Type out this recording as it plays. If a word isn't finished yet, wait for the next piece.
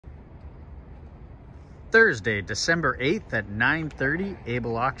Thursday, December 8th at 9:30,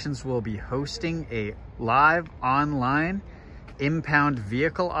 Able Auctions will be hosting a live online impound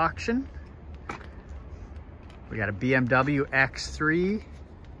vehicle auction. We got a BMW X3.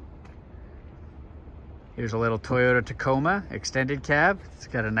 Here's a little Toyota Tacoma extended cab. It's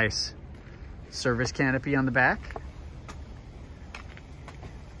got a nice service canopy on the back.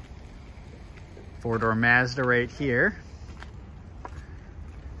 Four-door Mazda right here.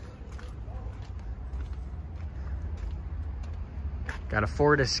 Got a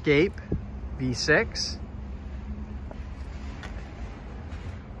Ford Escape V6.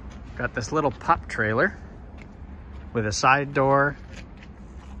 Got this little pup trailer with a side door.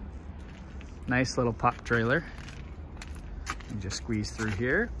 Nice little pup trailer. You just squeeze through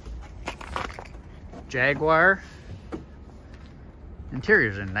here. Jaguar.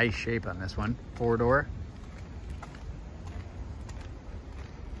 Interior's in nice shape on this one. Four-door.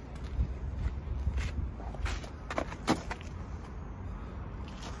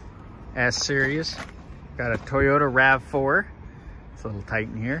 S-Series. Got a Toyota RAV4. It's a little tight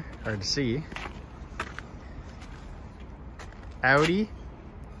in here, hard to see. Audi.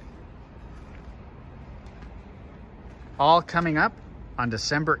 All coming up on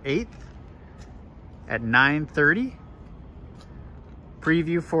December 8th at 9:30.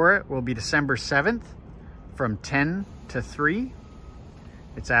 Preview for it will be December 7th from 10 to 3.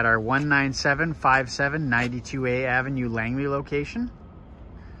 It's at our 19757 92A Avenue, Langley location.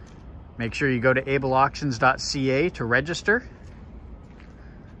 Make sure you go to ableauctions.ca to register.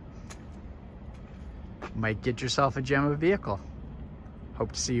 Might get yourself a gem of a vehicle.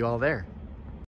 Hope to see you all there.